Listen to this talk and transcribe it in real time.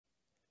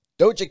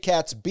Doja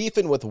Cat's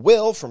beefing with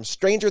Will from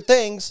Stranger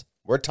Things.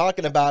 We're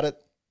talking about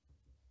it.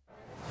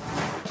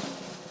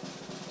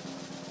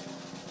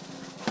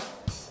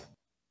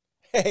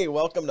 Hey,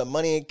 welcome to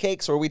Money and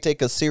Cakes, where we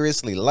take a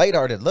seriously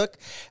lighthearted look at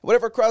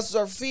whatever crosses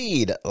our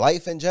feed,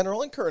 life in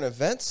general and current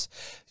events,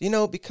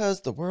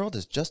 because the world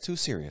is just too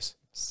serious.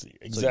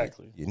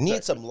 Exactly. So you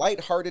need some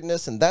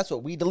lightheartedness, and that's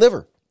what we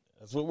deliver.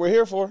 That's what we're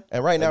here for.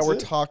 And right now we're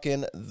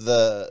talking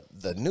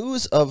the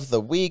news of the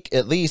week,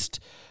 at least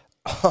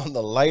on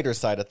the lighter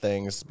side of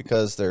things,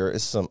 because there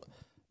is some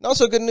not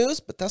so good news,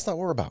 but that's not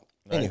what we're about.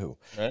 Right. Anywho,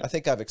 I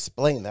think I've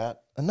explained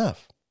that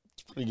enough.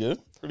 It's pretty good.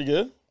 Pretty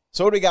good.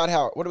 So what do we got?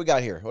 What do we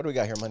got here? What do we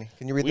got here, Money?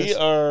 Can you read this?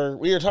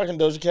 We are talking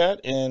Doja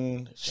Cat,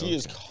 and she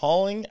is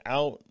calling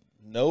out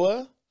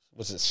Noah.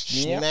 Was it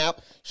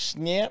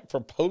Schnapp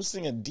for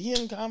posting a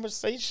DM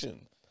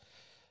conversation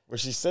where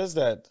she says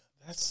that's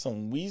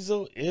some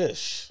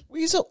weasel-ish.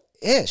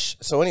 Weasel-ish.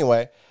 So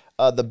anyway,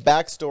 the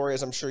backstory,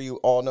 as I'm sure you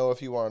all know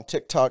if you are on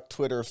TikTok,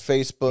 Twitter,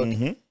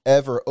 Facebook,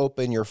 ever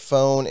open your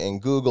phone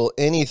and Google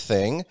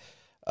anything,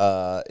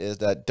 is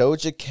that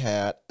Doja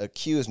Cat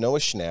accused Noah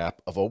Schnapp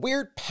of a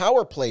weird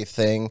power play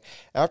thing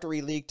after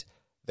he leaked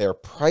their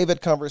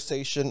private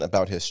conversation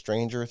about his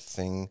Stranger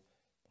Things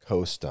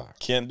co-star.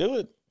 Can't do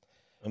it.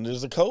 And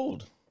there's a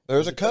code.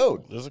 There's a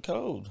code. There's a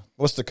code.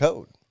 What's the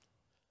code?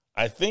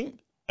 I think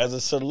as a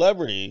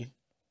celebrity,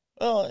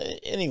 well,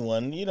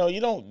 anyone, you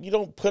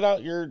don't put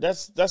out your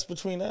that's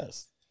between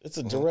us. It's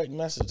a direct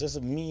message. That's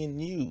a me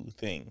and you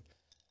thing.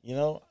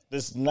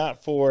 This is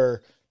not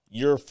for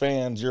your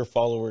fans, your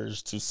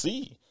followers to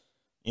see.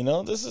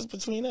 This is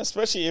between us,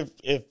 especially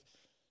if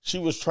she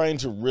was trying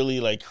to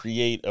really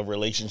create a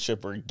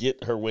relationship or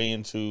get her way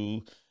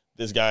into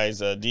this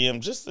guy's DM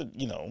just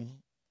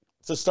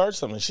to start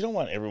something. She don't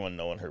want everyone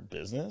knowing her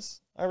business.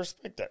 I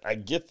respect that. I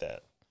get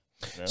that.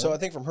 So I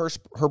think from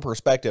her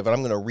perspective, and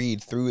I'm going to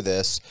read through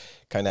this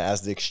kind of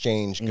as the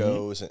exchange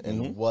goes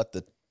and what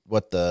the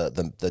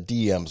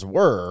DMs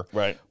were,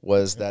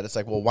 was that it's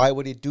like, well, why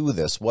would he do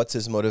this? What's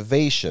his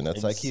motivation?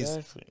 It's like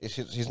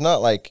he's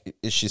not like,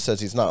 she says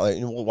he's not like,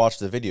 we'll watch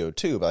the video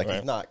too, but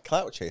he's not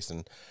clout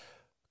chasing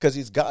because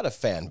he's got a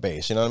fan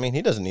base. You know what I mean?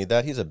 He doesn't need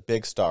that. He's a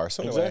big star.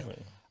 So anyway,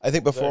 I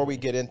think before we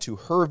get into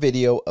her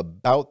video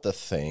about the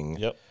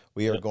thing,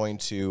 we are going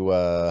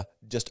to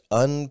just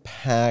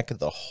unpack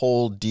the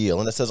whole deal.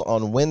 And it says,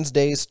 on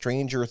Wednesday,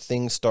 Stranger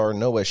Things star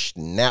Noah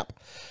Schnapp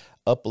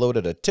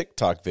uploaded a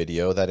TikTok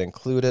video that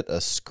included a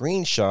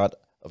screenshot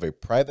of a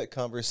private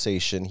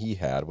conversation he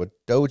had with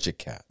Doja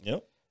Cat.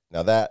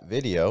 Now, that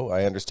video,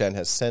 I understand,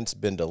 has since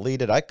been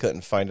deleted. I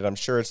couldn't find it. I'm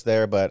sure it's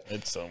there, but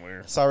it's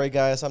somewhere. Sorry,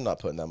 guys. I'm not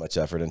putting that much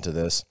effort into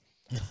this.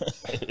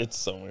 It's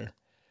somewhere.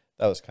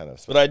 That was kind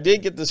of, but I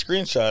did get the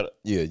screenshot.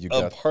 Yeah, you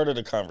got part of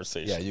the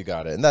conversation. Yeah, you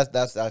got it, and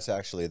that's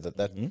actually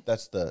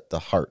that's the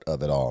heart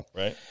of it all.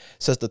 Right. It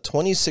says the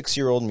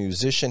 26-year-old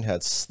musician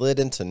had slid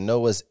into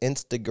Noah's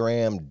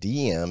Instagram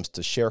DMs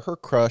to share her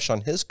crush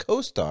on his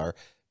co-star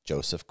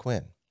Joseph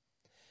Quinn.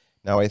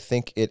 Now, I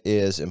think it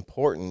is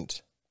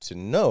important to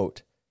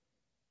note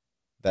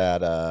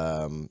that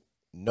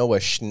Noah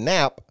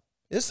Schnapp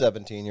is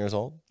 17 years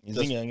old. He's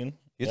a youngin'.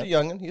 He's a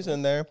youngin'. He's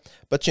in there.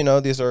 But,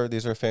 these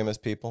are famous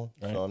people.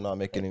 Right. So I'm not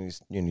making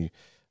any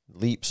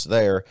leaps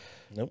there.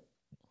 Nope.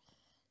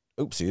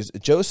 Oopsies.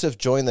 Joseph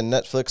joined the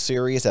Netflix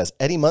series as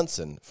Eddie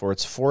Munson for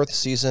its 4th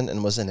season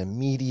and was an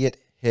immediate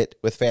hit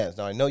with fans.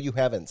 Now, I know you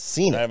haven't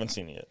seen it. I haven't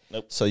seen it yet.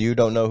 Nope. So you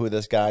don't know who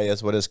this guy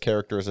is, what his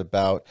character is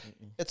about.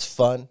 It's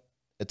fun.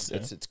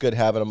 It's good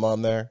having him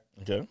on there.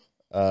 Okay.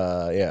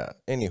 Yeah.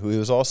 Anywho, he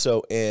was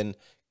also in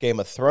Game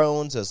of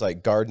Thrones as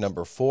guard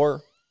number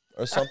 4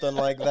 or something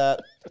like that.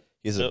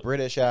 He's a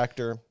British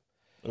actor.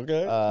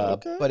 Okay.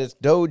 But it's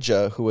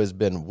Doja who has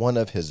been one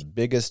of his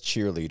biggest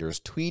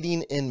cheerleaders,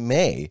 tweeting in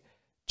May,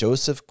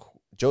 Joseph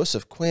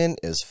Quinn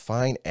is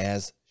fine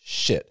as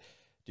shit.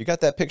 You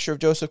got that picture of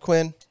Joseph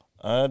Quinn?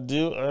 I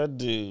do.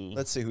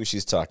 Let's see who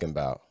she's talking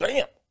about.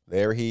 Bam!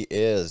 There he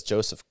is,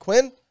 Joseph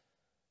Quinn,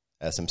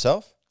 as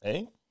himself,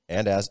 and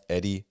as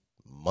Eddie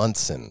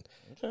Munson.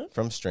 Okay.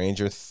 From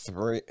Stranger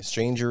Things.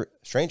 Stranger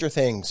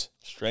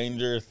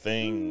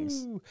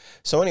Things. Ooh.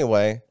 So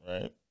anyway,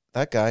 right.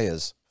 That guy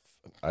is,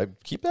 I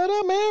keep that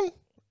up, man.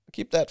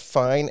 Keep that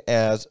fine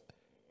as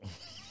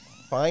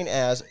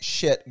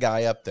shit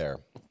guy up there.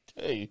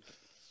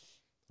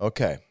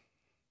 Okay.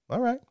 All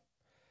right.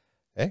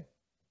 Hey.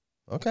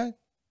 Okay.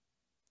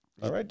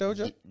 All right,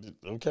 Doja.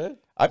 Okay.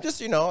 I'm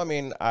just,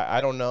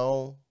 I don't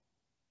know.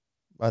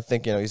 I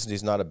think,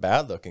 he's not a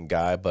bad looking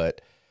guy,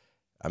 but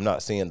I'm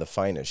not seeing the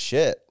finest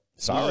shit.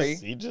 Sorry.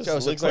 He just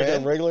Joseph looks Quinn.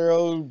 like a regular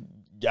old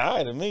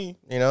guy to me.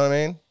 You know what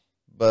I mean?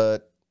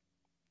 But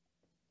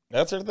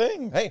that's her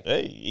thing.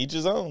 Hey, each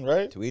his own,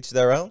 right? To each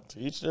their own. To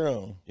each their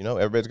own.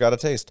 Everybody's got a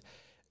taste.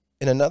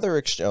 In another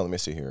exchange, let me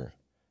see here.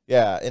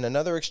 Yeah, in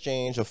another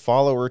exchange, a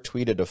follower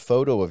tweeted a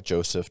photo of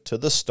Joseph to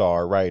the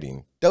star,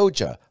 writing,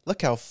 "Doja,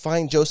 look how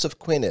fine Joseph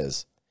Quinn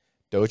is."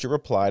 Doja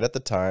replied at the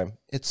time,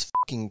 "It's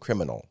fucking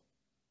criminal."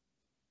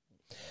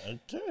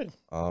 Okay.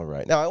 All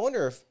right. Now, I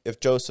wonder if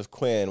Joseph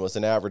Quinn was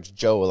an average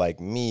Joe like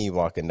me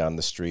walking down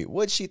the street,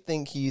 would she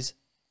think he's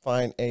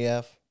fine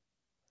AF?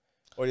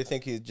 Or do you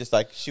think he's just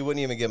like, she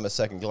wouldn't even give him a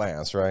second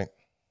glance, right?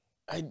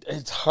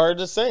 It's hard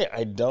to say.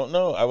 I don't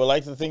know. I would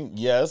like to think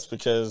yes,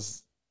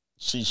 because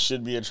she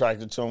should be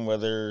attracted to him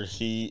whether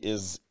he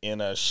is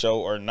in a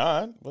show or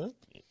not. But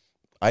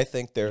I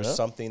think there's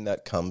something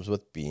that comes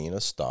with being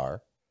a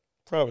star.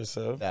 Probably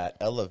so. That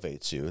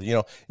elevates you.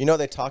 You know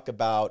they talk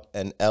about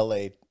an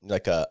LA,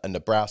 like a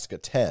Nebraska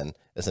 10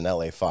 is an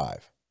LA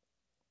 5.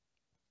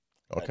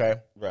 Okay?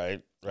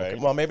 Right. Okay.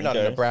 Well, maybe not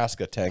a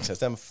Nebraska 10, because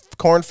them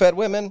corn-fed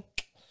women,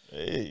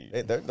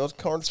 hey, those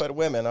corn-fed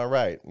women, all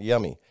right,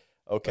 yummy.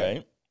 Okay.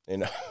 Right. You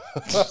know,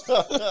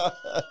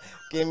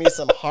 give me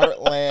some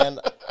Heartland,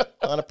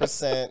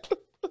 100%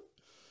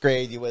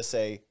 grade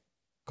USA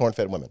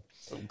corn-fed women.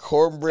 Some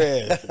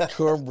cornbread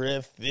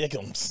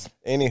thickums.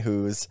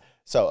 Anywho's,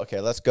 so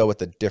okay, let's go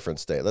with a different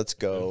state. Let's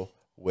go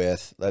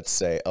with, let's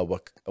say, a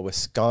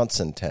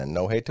Wisconsin 10.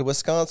 No hate to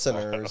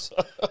Wisconsiners,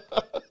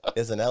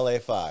 is an LA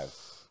 5.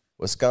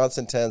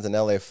 Wisconsin 10's an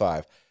LA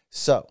 5.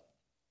 So,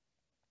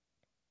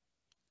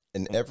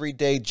 an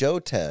everyday Joe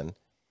 10.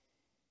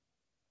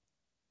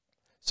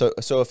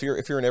 So if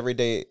you're an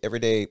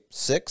everyday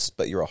 6,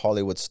 but you're a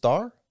Hollywood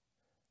star,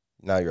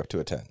 now you're up to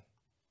a 10.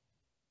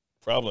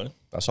 Probably.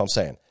 That's what I'm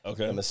saying.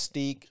 Okay. The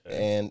mystique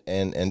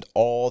and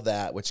all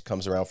that which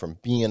comes around from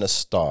being a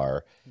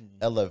star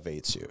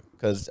elevates you.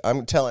 Because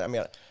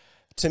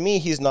to me,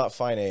 he's not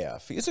fine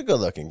AF. He's a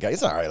good-looking guy.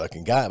 He's an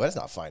all-right-looking guy, but it's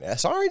not fine AF.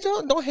 Sorry,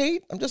 John, don't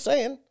hate. I'm just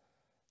saying,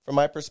 from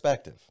my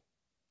perspective.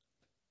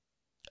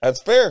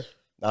 That's fair.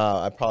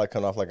 I probably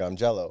come off like I'm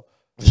Jello.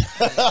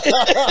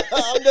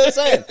 I'm just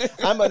saying.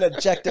 I'm an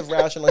objective,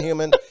 rational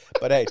human.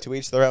 But hey, to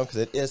each their own, because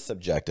it is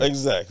subjective.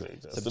 Exactly.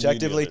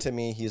 Subjectively, to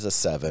me, he's a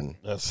 7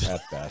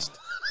 at best.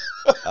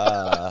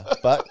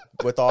 But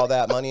with all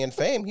that money and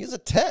fame, he's a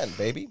 10,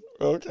 baby.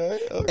 Okay.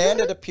 And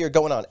it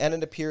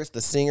appears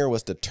the singer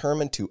was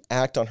determined to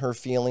act on her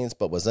feelings,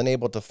 but was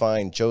unable to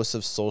find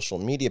Joseph's social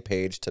media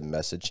page to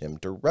message him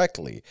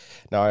directly.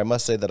 Now, I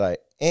must say that I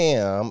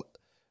am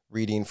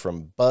reading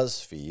from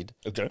BuzzFeed.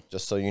 Okay.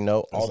 Just so you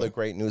know, all the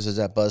great news is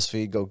at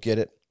BuzzFeed. Go get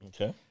it.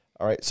 Okay.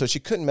 All right. So she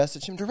couldn't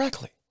message him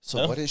directly.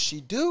 So what does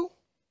she do?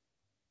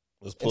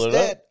 Let's pull it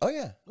up. Oh,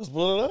 yeah. Let's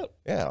pull it up.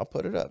 Yeah, I'll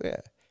put it up.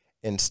 Yeah.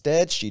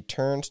 Instead, she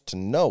turns to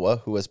Noah,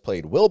 who has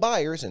played Will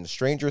Byers in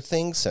Stranger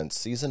Things since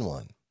season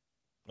 1.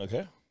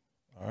 Okay.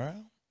 All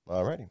right.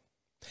 All righty.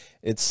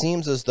 It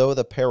seems as though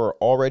the pair are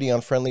already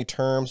on friendly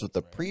terms, with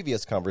the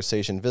previous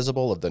conversation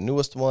visible of the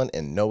newest one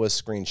in Noah's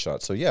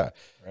screenshot. So, yeah,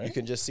 you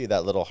can just see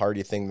that little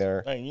Hardy thing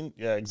there. Right.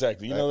 Yeah,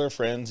 exactly. You know they're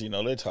friends. You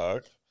know they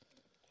talk.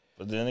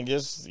 But then it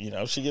gets,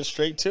 she gets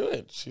straight to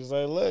it. She's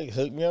like, look,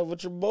 hook me up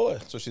with your boy.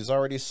 So she's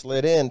already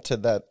slid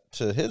into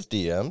to his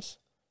DMs,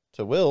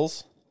 to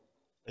Will's.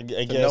 I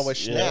guess, Noah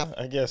Schnapp. Yeah,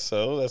 I guess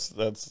so.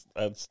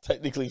 That's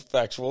technically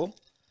factual.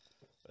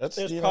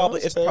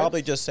 It's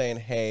probably just saying,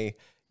 hey,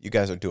 you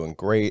guys are doing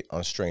great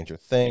on Stranger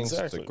Things.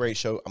 Exactly. It's a great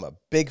show. I'm a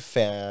big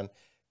fan.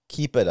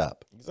 Keep it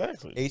up.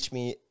 Exactly.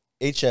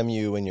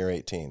 HMU when you're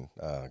 18.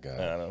 Oh,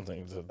 God. I don't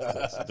think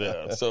that's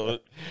yeah. So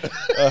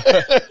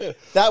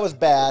that was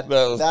bad.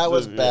 That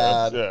was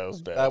bad. Yeah, it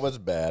was bad. That was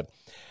bad.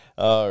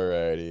 All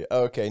righty.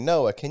 Okay,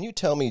 Noah, can you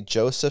tell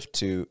Joseph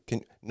to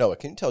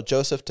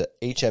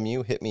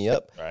HMU, hit me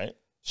up? Right.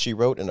 She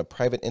wrote in a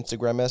private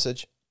Instagram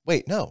message.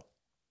 Wait, no.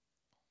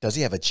 Does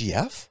he have a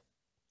GF?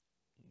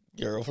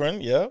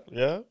 Girlfriend, yeah.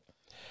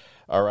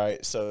 All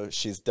right, so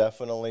she's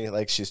definitely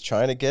she's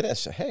trying to get in.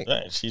 So, hey,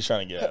 right, she's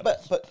trying to get in.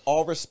 But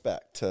all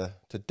respect to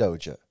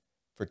Doja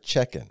for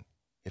checking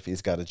if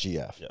he's got a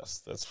GF.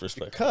 Yes, that's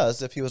respectful.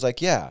 Because if he was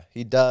like, yeah,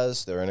 he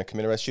does, they're in a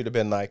committed rest, she'd have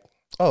been like,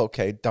 oh,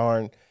 okay,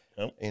 darn.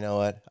 Yep. You know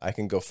what? I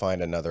can go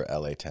find another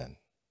LA 10.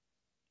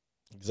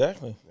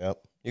 Exactly. Yep.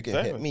 You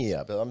can hit me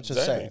up. I'm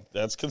just saying.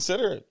 That's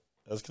considerate.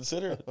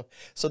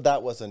 So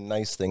that was a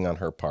nice thing on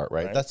her part,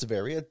 right? That's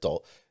very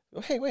adult.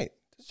 Hey, wait.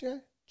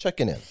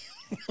 Checking in.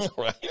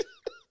 Right.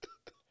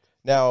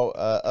 Now,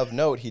 of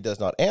note, he does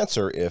not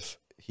answer if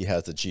he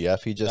has a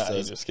GF. He just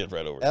says, he just skipped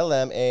right over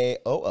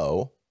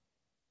LMAOO.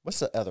 What's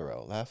the other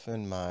O?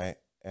 Laughing my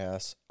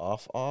ass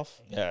off?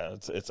 Yeah,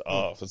 it's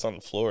off. It's on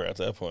the floor at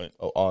that point.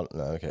 Oh, on.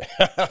 No, okay.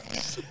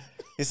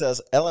 He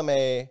says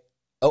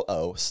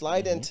LMAOO.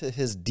 Slide into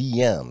his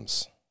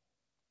DMs.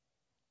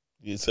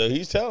 Yeah, so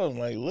he's telling him,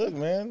 like, look,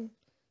 man,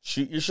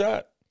 shoot your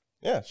shot.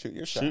 Yeah, shoot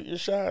your shot. Shoot your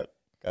shot.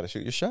 Got to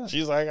shoot your shot.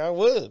 She's like, I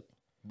would.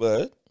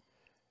 But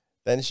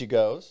then she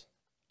goes,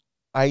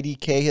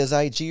 IDK his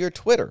IG or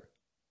Twitter.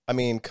 I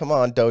mean, come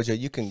on, Doja.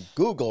 You can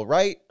Google,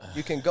 right?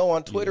 You can go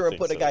on Twitter and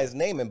put a guy's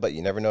name in, but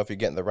you never know if you're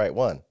getting the right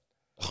one.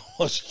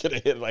 Oh, she could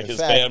have hit his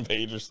fan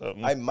page or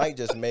something. I might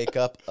just make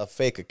up a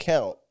fake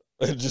account.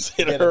 Just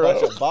hit get her a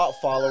bunch of bot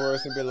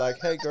followers and be like,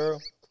 hey,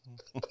 girl.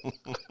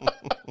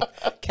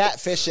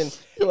 Catfishing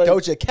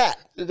Doja Cat.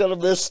 You're going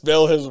to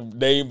misspell his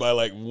name by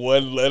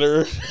one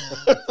letter.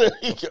 There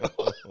you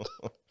go.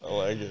 I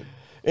like it.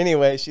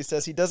 Anyway, she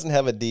says he doesn't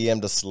have a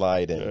DM to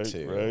slide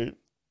into. Right.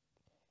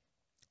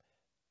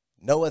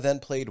 Noah then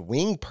played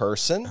wing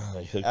person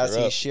as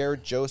he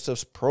shared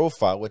Joseph's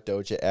profile with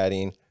Doja,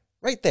 adding,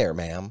 "Right there,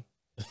 ma'am."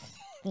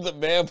 The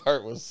man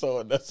part was so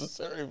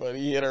unnecessary, but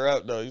he hit her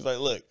up, though. He's like,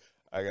 "Look,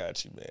 I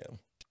got you, ma'am."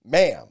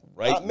 Ma'am.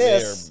 Right not there,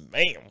 miss.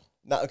 ma'am.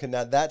 Now, okay,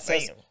 now that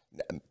says,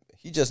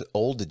 he just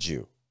olded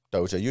you,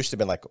 Doja. You should have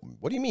been like,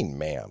 "What do you mean,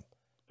 ma'am?"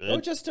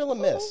 Doja's still a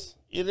miss.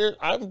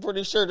 I'm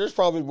pretty sure there's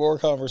probably more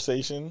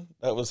conversation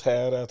that was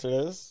had after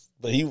this.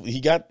 But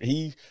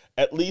he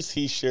at least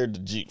he shared the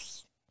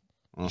juice.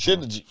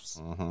 Shared the juice.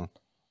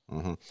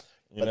 You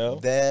know?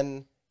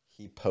 Then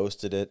he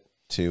posted it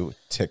to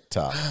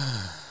TikTok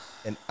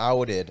and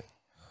outed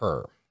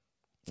her.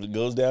 It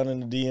goes down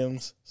in the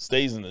DMs,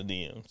 stays in the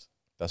DMs.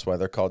 That's why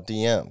they're called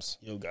DMs.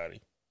 Yo Gotti.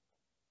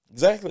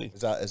 Exactly.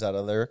 Is that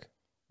a lyric?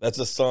 That's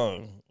a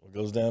song. What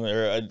goes down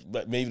there.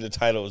 Maybe the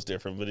title is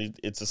different, but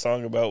it's a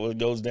song about what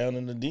goes down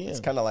in the DMs. It's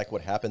kind of like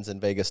what happens in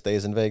Vegas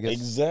stays in Vegas.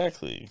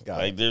 Exactly.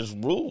 Like there's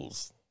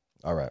rules.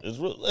 All right.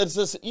 It's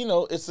just,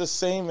 it's the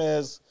same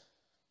as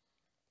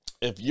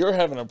if you're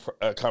having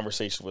a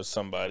conversation with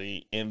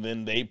somebody and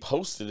then they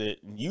posted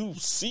it and you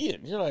see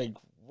it and you're like,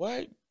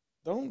 what?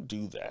 Don't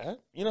do that.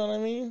 You know what I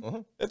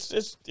mean?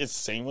 It's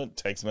same with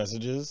text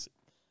messages.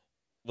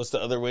 What's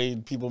the other way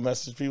people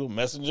message people?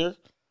 Messenger?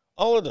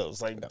 All of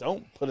those. Like,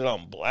 don't put it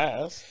on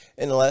blast.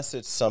 Unless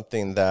it's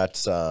something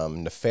that's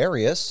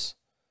nefarious.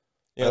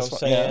 You know what I'm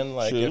saying? Yeah,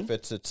 like, true. if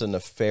it's a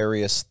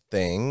nefarious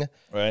thing.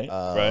 Right,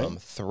 right.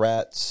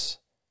 Threats,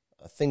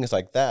 things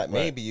like that. Right.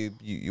 Maybe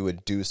you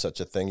would do such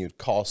a thing. You'd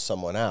call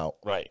someone out.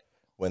 Right.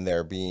 When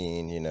they're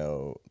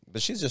being,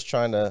 but she's just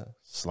trying to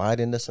slide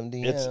into some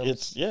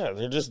DMs.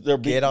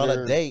 They're on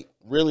a date.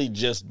 Really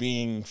just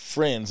being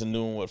friends and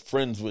doing what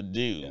friends would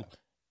do. Yeah.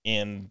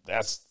 And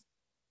that's,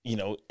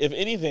 if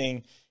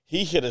anything,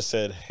 he could have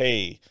said,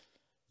 "Hey,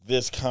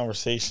 this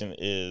conversation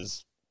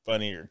is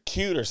funny or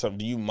cute or something.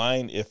 Do you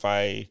mind if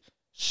I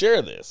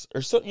share this?"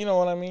 Or something, you know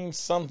what I mean?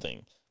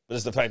 Something. But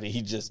it's the fact that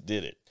he just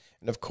did it.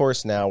 And of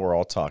course, now we're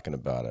all talking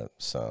about it.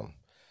 So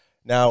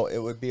now it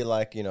would be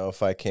like,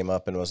 if I came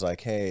up and was like,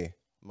 "Hey,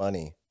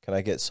 Money, can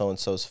I get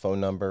so-and-so's phone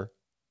number?"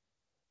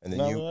 And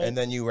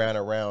then you ran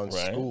around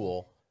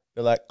school.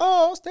 You're like,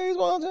 "Oh,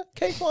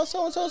 Kate wants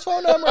so-and-so's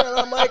phone number." And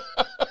I'm like,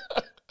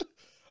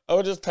 I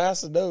would just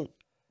pass a note.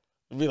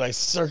 It'd be like,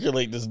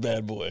 circulate this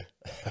bad boy.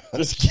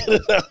 Just get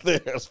it out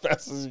there as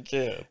fast as you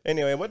can.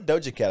 Anyway, what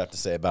Doja Cat have to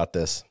say about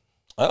this?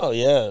 Oh,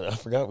 yeah. I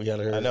forgot we got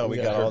her. I know, we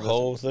got all the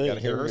whole thing. We got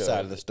to hear her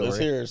side of the story. Let's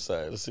hear her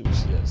side. Let's see what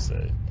she has to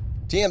say.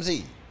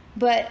 TMZ.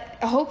 But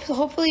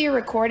hopefully you're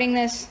recording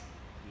this.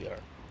 We are.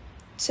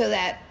 So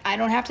that I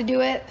don't have to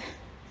do it.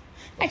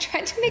 I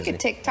tried to make a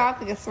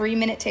TikTok, like a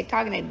 3-minute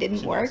TikTok, and it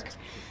didn't work.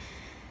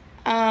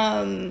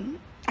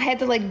 I had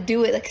to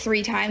do it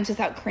 3 times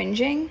without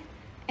cringing,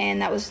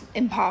 and that was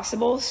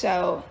impossible.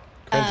 So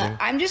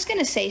I'm just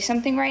gonna say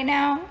something right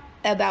now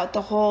about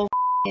the whole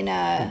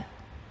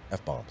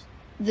F-bombs,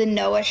 the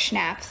Noah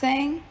Schnapp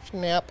thing.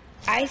 Schnapp.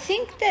 I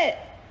think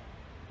that,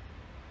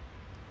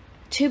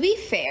 to be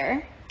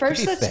fair,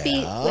 first let's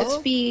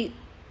be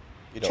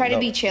try to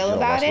be chill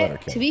about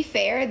it. To be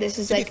fair, this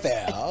is a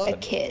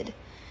kid.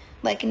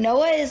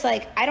 Noah is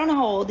I don't know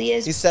how old he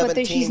is, he's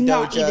 17, but he's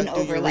not Doja, even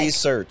over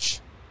research.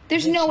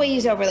 There's no way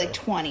he's over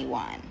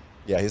 21.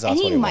 Yeah, he's not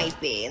 21. And he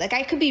might be.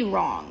 I could be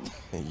wrong.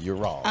 You're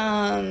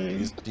wrong.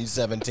 He's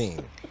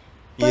 17.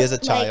 He is a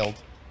child.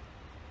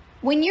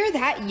 When you're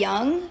that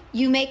young,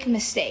 you make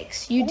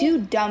mistakes. You do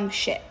dumb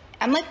shit.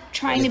 I'm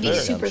trying to be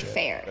super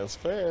fair. That's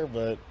fair,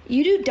 but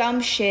you do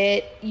dumb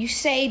shit. You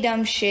say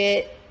dumb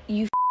shit.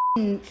 You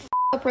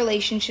up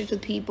relationships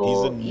with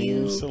people. He's a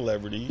new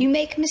celebrity. You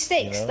make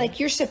mistakes.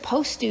 You're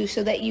supposed to,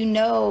 so that you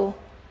know.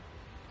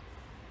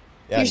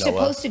 Yeah, you're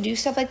supposed to do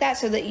stuff like that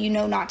so that you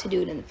know not to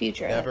do it in the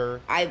future. Never.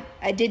 I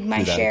did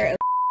my share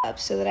of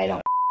so that I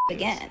don't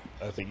again.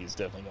 I think he's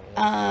definitely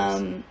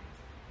gonna.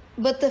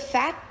 But the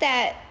fact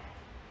that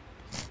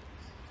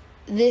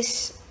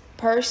this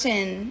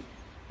person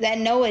that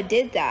Noah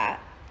did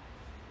that,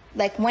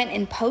 went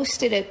and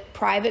posted a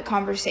private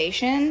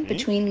conversation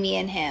between me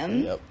and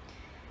him,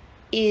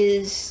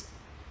 is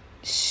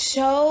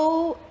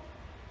so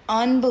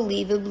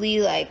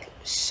unbelievably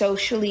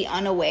socially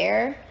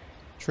unaware.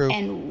 True.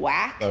 And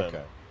whack.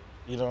 Okay.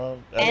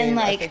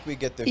 I think we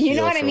get the you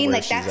know what I mean?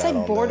 That's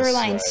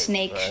borderline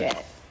snake shit.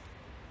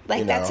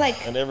 That's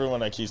and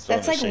everyone that keeps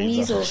throwing that's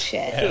weasel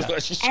shit. And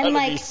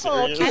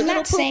I'm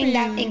not saying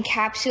that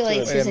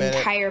encapsulates his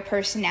entire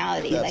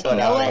personality.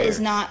 Noah is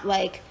not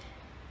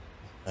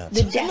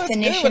the definition. She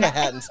looks good with a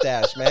hat and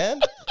stash,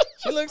 man.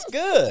 She looks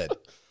good.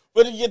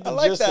 But you get the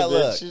gist of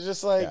it. She's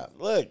just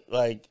look,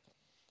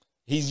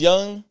 he's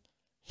young.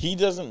 He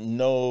doesn't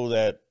know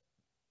that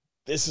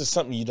this is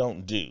something you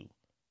don't do.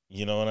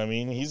 You know what I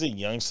mean? He's a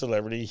young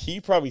celebrity.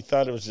 He probably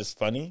thought it was just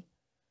funny.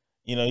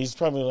 He's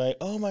probably like,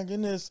 "Oh my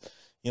goodness,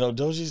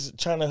 Doja's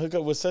trying to hook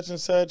up with such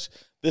and such.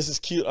 This is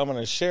cute. I'm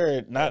gonna share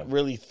it." Not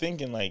really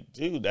thinking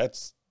dude,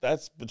 that's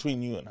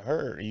between you and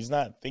her. He's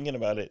not thinking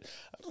about it.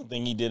 I don't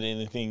think he did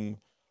anything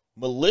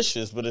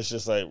malicious, but it's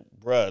just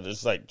bruh,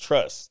 it's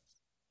trust.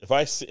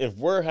 If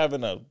we're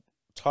having a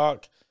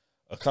talk,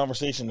 a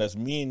conversation that's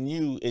me and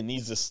you, it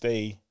needs to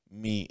stay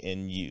me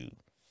and you.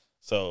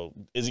 So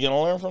is he going to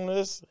learn from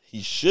this?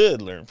 He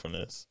should learn from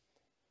this.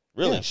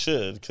 Really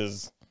should,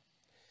 because...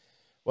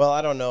 Well,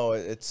 I don't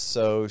know.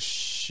 So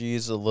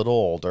she's a little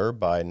older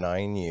by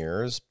 9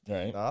 years.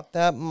 Right. Not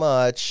that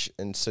much.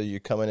 And so you're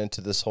coming into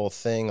this whole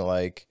thing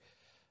like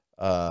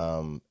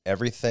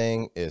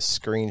everything is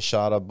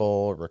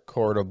screenshotable,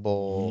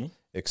 recordable,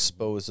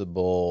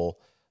 exposable.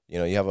 You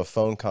know, you have a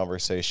phone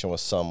conversation with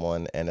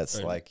someone and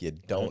it's like you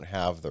don't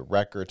have the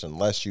records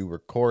unless you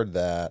record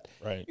that.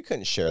 Right. You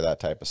couldn't share that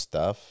type of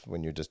stuff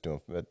when you're just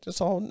doing it.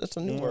 It's a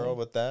new world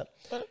with that.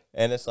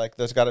 And it's like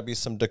there's got to be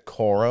some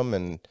decorum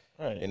and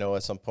you know,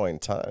 at some point in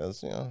time,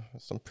 it's, you know,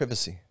 some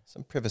privacy,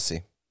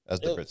 as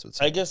the Brits would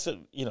say. I guess,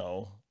 you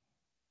know,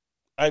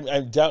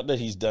 I doubt that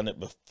he's done it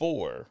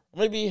before.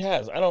 Maybe he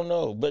has. I don't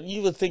know. But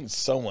you would think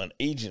someone,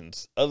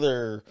 agents,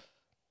 other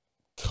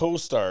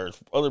co-stars,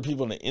 other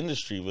people in the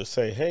industry would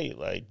say, hey,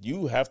 like,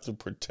 you have to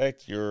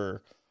protect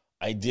your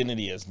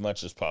identity as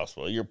much as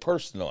possible, your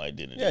personal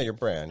identity. Yeah, your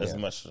brand. As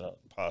much as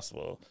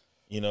possible.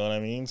 You know what I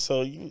mean?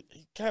 So you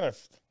kind of...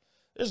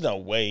 There's no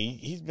way.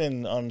 He's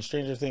been on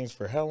Stranger Things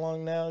for how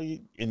long now?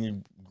 And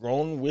you've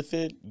grown with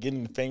it,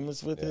 getting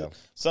famous with it.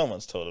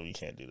 Someone's told him you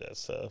can't do that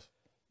stuff.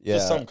 Yeah.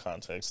 Just some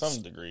context,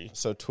 some degree.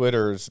 So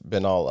Twitter's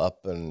been all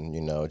up and,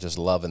 you know, just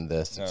loving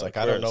this. It's like,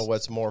 I don't know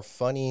what's more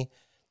funny,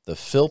 the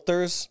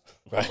filters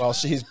while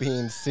she's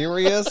being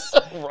serious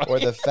or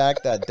the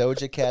fact that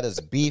Doja Cat is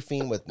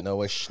beefing with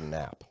Noah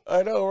Schnapp.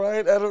 I know,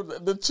 right?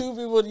 The two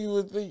people you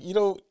would think, you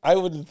know, I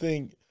wouldn't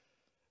think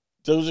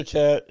Doja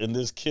Cat and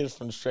this kid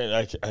from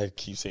Stranger... I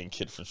keep saying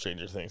kid from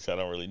Stranger Things. I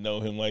don't really know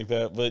him like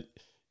that. But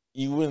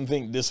you wouldn't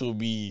think this would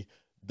be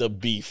the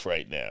beef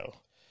right now.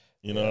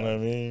 You know what I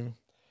mean?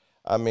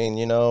 I mean,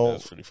 you know...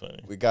 That's pretty funny.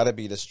 We got to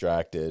be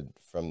distracted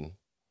from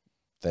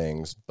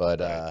things.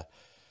 But,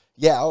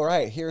 all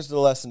right. Here's the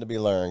lesson to be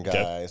learned,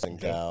 guys and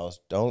gals.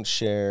 Don't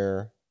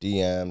share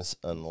DMs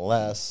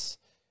unless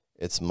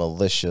it's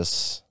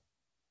malicious.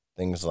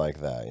 Things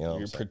like that. You know,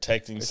 you're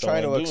protecting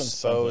someone. Trying to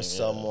expose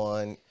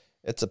someone...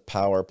 It's a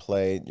power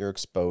play. You're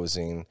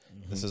exposing.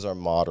 This is our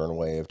modern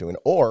way of doing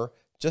it. Or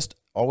just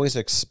always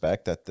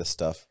expect that this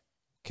stuff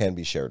can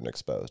be shared and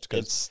exposed.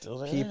 Because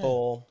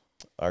people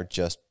are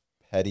just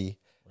petty.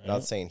 I'm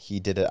not saying he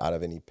did it out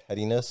of any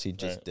pettiness. He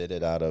just did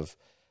it out of,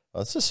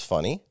 well, this is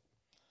funny.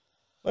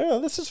 Well, you know,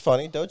 this is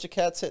funny. Doja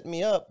Cat's hitting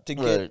me up to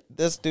get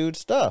this dude's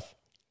stuff.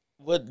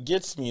 What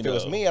gets me, if it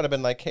was me, I'd have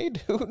been like, hey,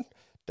 dude,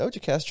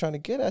 Doja Cat's trying to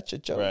get at you,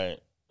 Joe. Right.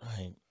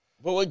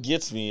 But what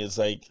gets me is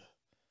like,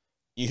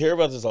 you hear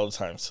about this all the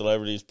time.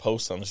 Celebrities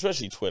post something,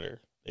 especially Twitter.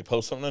 They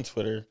post something on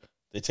Twitter,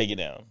 they take it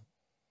down.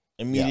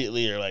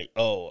 Immediately you're like,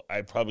 oh,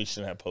 I probably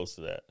shouldn't have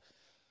posted that.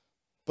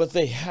 But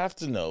they have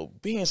to know,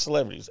 being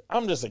celebrities,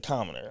 I'm just a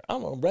commoner.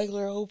 I'm a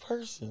regular old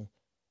person.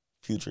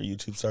 Future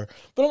YouTube star.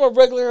 But I'm a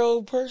regular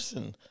old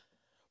person.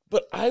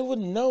 But I would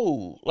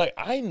know, like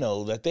I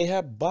know that they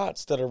have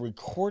bots that are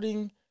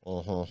recording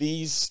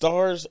these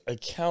stars'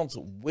 accounts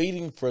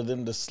waiting for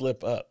them to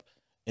slip up.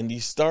 And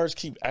these stars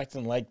keep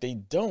acting like they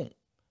don't.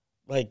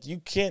 Like, you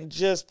can't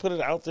just put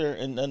it out there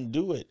and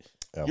undo it.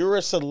 Yep. You're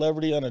a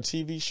celebrity on a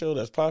TV show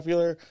that's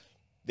popular.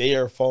 They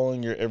are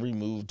following your every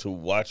move to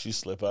watch you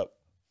slip up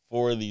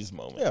for these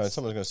moments. Yeah, and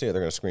someone's going to see it.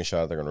 They're going to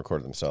screenshot it. They're going to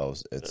record it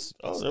themselves.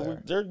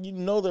 They're you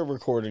know they're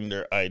recording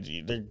their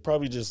IG. They're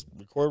probably just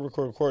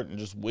record, and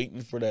just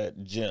waiting for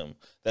that gem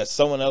that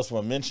someone else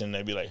will mention.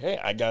 They'd be like, hey,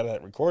 I got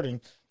that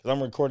recording because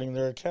I'm recording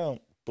their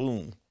account.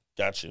 Boom.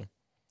 Got you.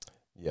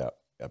 Yeah.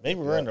 Maybe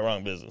we're in the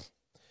wrong business.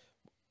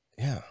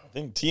 Yeah. I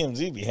think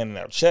TMZ be handing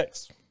out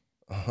checks.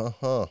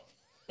 So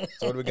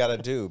what do we got to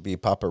do? Be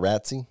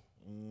paparazzi?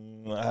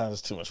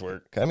 That's too much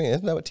work. I mean,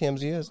 isn't that what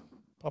TMZ is?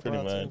 Paparazzi,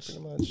 pretty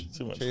much.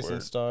 Too much Chasing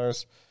work.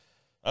 stars.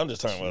 I'm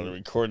just talking about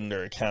recording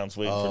their accounts,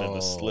 waiting for them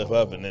to slip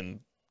up, and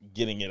then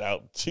getting it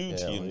out to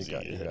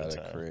TMZ. You got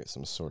to create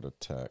some sort of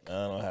tech.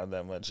 I don't have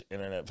that much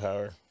internet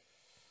power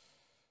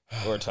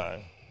or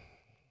time.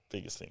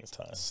 Biggest thing is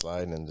time.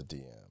 Sliding into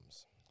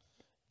DMs.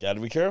 Got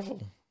to be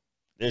careful.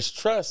 There's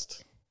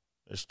trust.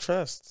 There's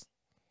trust.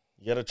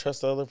 You got to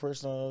trust the other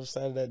person on the other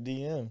side of that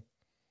DM.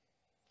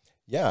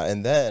 Yeah,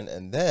 and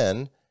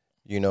then,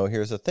 you know,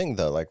 here's the thing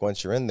though. Like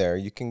once you're in there,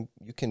 you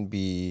can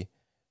be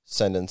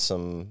sending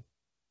some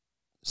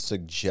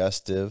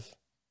suggestive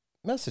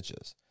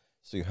messages,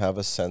 so you have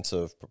a sense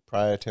of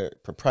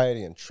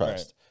propriety and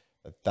trust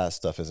that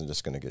stuff isn't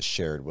just going to get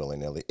shared willy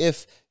nilly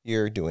if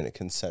you're doing it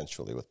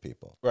consensually with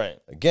people. Right.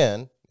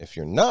 Again, if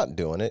you're not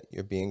doing it,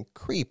 you're being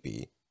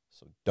creepy.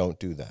 So don't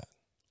do that.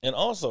 And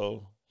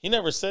also, he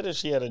never said that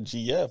she had a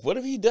GF. What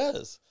if he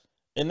does?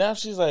 And now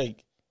she's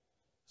like,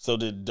 so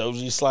did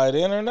Doji slide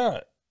in or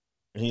not?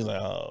 And he's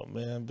like, oh,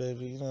 man,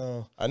 baby, you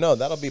know. I know.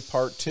 That'll be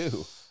part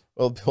 2.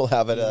 We'll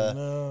have it,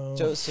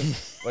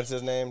 Joseph, what's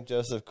his name?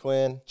 Joseph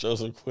Quinn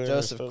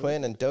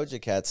and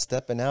Doja Cat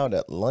stepping out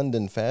at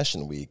London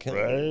Fashion Week.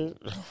 Right?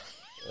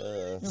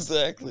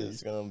 Exactly.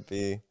 It's going to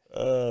be.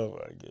 Oh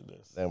my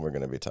goodness. Then we're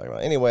gonna be talking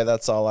about. Anyway,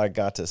 that's all I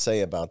got to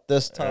say about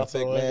this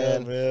topic,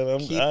 man.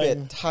 Keep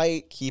it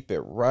tight, keep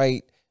it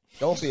right.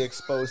 Don't be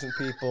exposing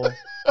people.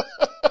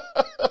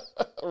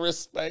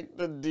 Respect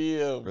the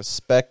DM.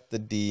 Respect the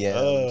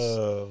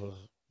DMs.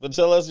 But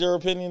tell us your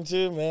opinion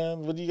too, man.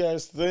 What do you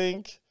guys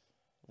think?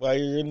 While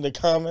you're in the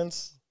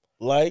comments,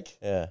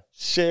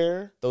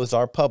 share. Those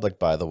are public,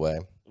 by the way.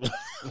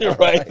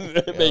 Right? You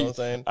know what I'm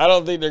saying? I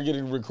don't think they're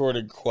getting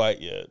recorded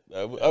quite yet.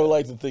 I would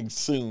like to think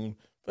soon,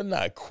 but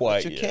not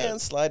quite yet. You can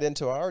slide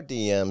into our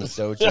DMs,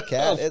 Doja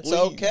Cat. It's please,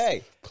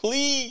 okay.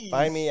 Please.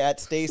 Find me at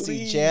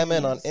Stacy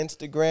Jammin on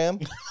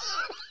Instagram.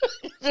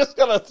 You're just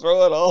going to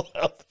throw it all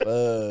out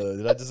there.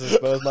 Did I just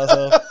expose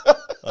myself?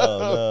 Oh,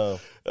 no.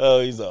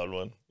 Oh, he's on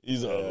one.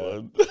 He's on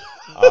one.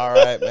 All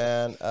right,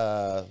 man.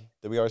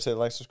 Did we already say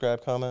like,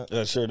 subscribe, comment?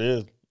 Yeah, sure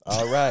did.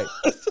 All right.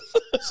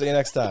 See you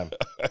next time.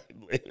 All right,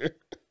 later.